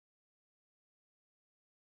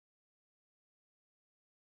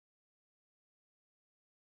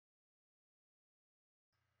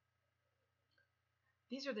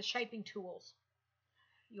These are the shaping tools.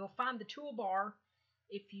 You'll find the toolbar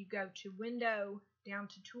if you go to Window, down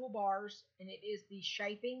to Toolbars, and it is the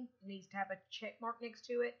shaping. It needs to have a check mark next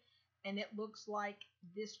to it, and it looks like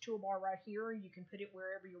this toolbar right here. You can put it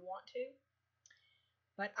wherever you want to.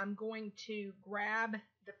 But I'm going to grab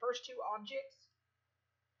the first two objects,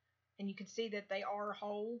 and you can see that they are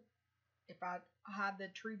whole. If I hide the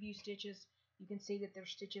true view stitches, you can see that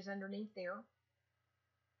there's stitches underneath there.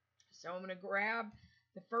 So I'm going to grab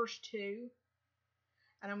the first two,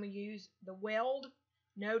 and I'm going to use the Weld.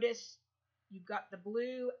 Notice you've got the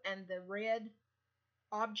blue and the red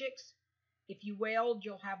objects. If you weld,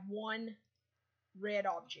 you'll have one red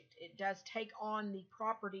object. It does take on the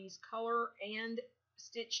properties, color and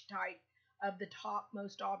stitch type of the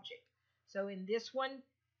topmost object. So in this one,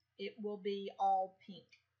 it will be all pink.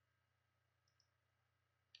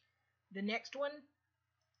 The next one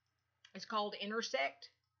is called Intersect.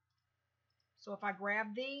 So if I grab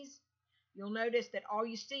these, you'll notice that all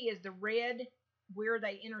you see is the red where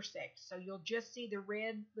they intersect. So you'll just see the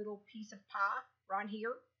red little piece of pie right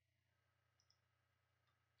here.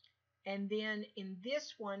 And then in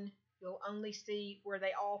this one, you'll only see where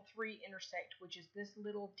they all three intersect, which is this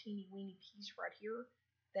little teeny weeny piece right here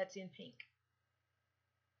that's in pink.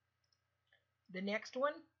 The next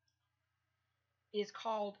one is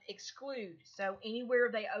called Exclude. So anywhere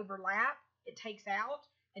they overlap, it takes out,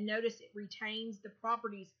 and notice it retains the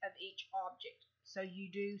properties of each object. So you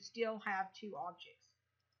do still have two objects.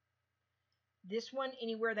 This one,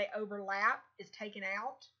 anywhere they overlap, is taken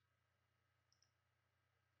out.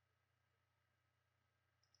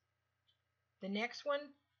 The next one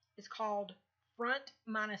is called Front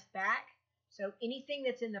minus Back. So anything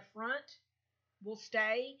that's in the front will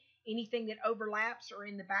stay. Anything that overlaps or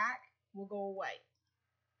in the back will go away.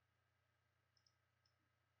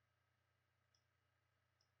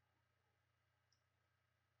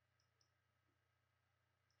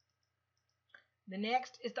 The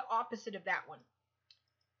next is the opposite of that one.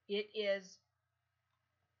 It is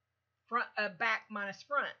front, back minus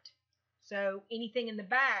front. So anything in the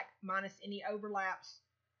back minus any overlaps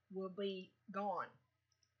will be gone.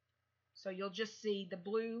 So you'll just see the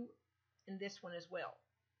blue in this one as well.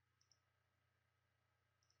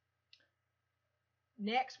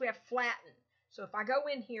 Next we have Flatten. So if I go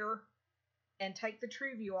in here and take the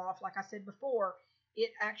true view off, like I said before,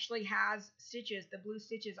 it actually has stitches. The blue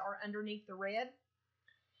stitches are underneath the red.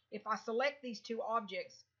 If I select these two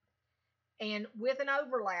objects and with an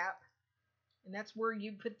overlap, and that's where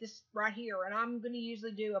you put this right here, and I'm going to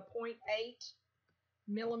usually do a 0.8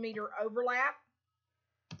 millimeter overlap.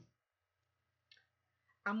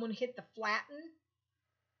 I'm going to hit the Flatten,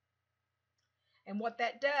 and what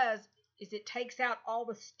that does is it takes out all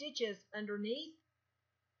the stitches underneath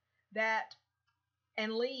that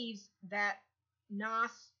and leaves that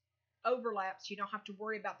nice overlap, so you don't have to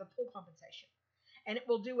worry about the pull compensation. And it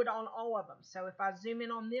will do it on all of them. So if I zoom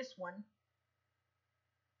in on this one,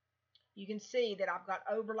 you can see that I've got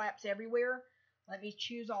overlaps everywhere. Let me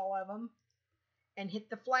choose all of them and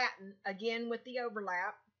hit the Flatten again with the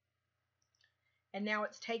overlap. And now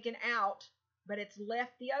it's taken out, but it's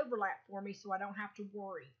left the overlap for me, so I don't have to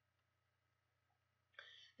worry.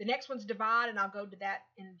 The next one's Divide, and I'll go to that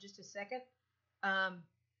in just a second.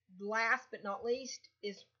 Last but not least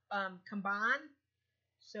is Combine.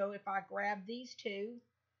 So if I grab these two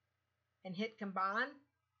and hit Combine,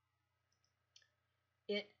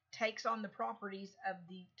 it takes on the properties of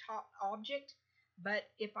the top object. But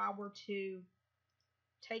if I were to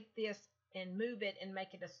take this and move it and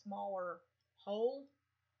make it a smaller hole,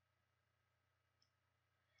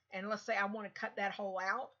 and let's say I want to cut that hole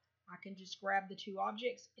out, I can just grab the two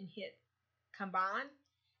objects and hit Combine,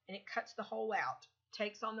 and it cuts the hole out.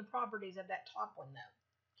 Takes on the properties of that top one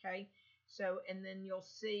though. Okay, so and then you'll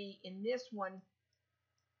see in this one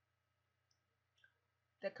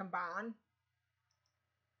the Combine,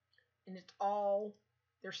 and it's all,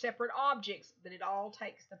 they're separate objects, but it all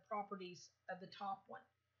takes the properties of the top one.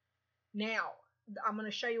 Now I'm going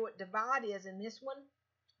to show you what Divide is in this one.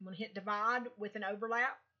 I'm going to hit Divide with an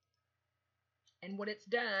overlap, and what it's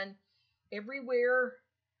done, everywhere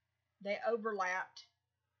they overlapped,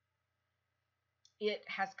 it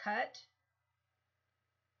has cut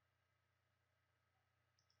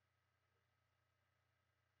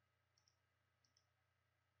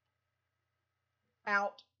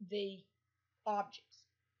out the objects.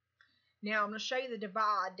 Now I'm going to show you the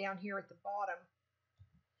divide down here at the bottom.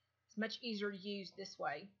 It's much easier to use this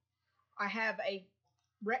way. I have a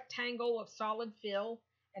rectangle of solid fill,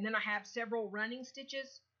 and then I have several running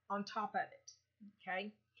stitches on top of it.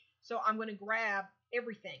 Okay, so I'm going to grab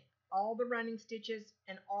everything, all the running stitches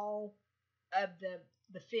and all of the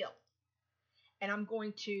the fill. And I'm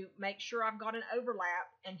going to make sure I've got an overlap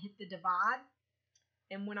and hit the divide.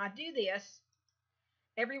 And when I do this,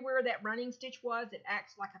 everywhere that running stitch was, it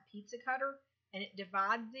acts like a pizza cutter and it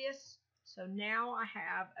divides this. So now I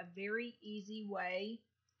have a very easy way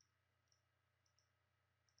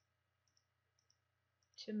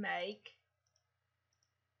to make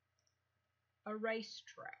a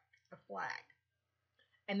racetrack, a flag.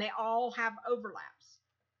 And they all have overlaps.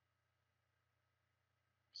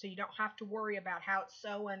 So you don't have to worry about how it's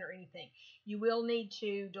sewing or anything. You will need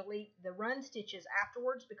to delete the run stitches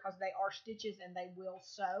afterwards because they are stitches and they will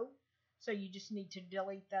sew. So you just need to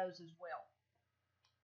delete those as well.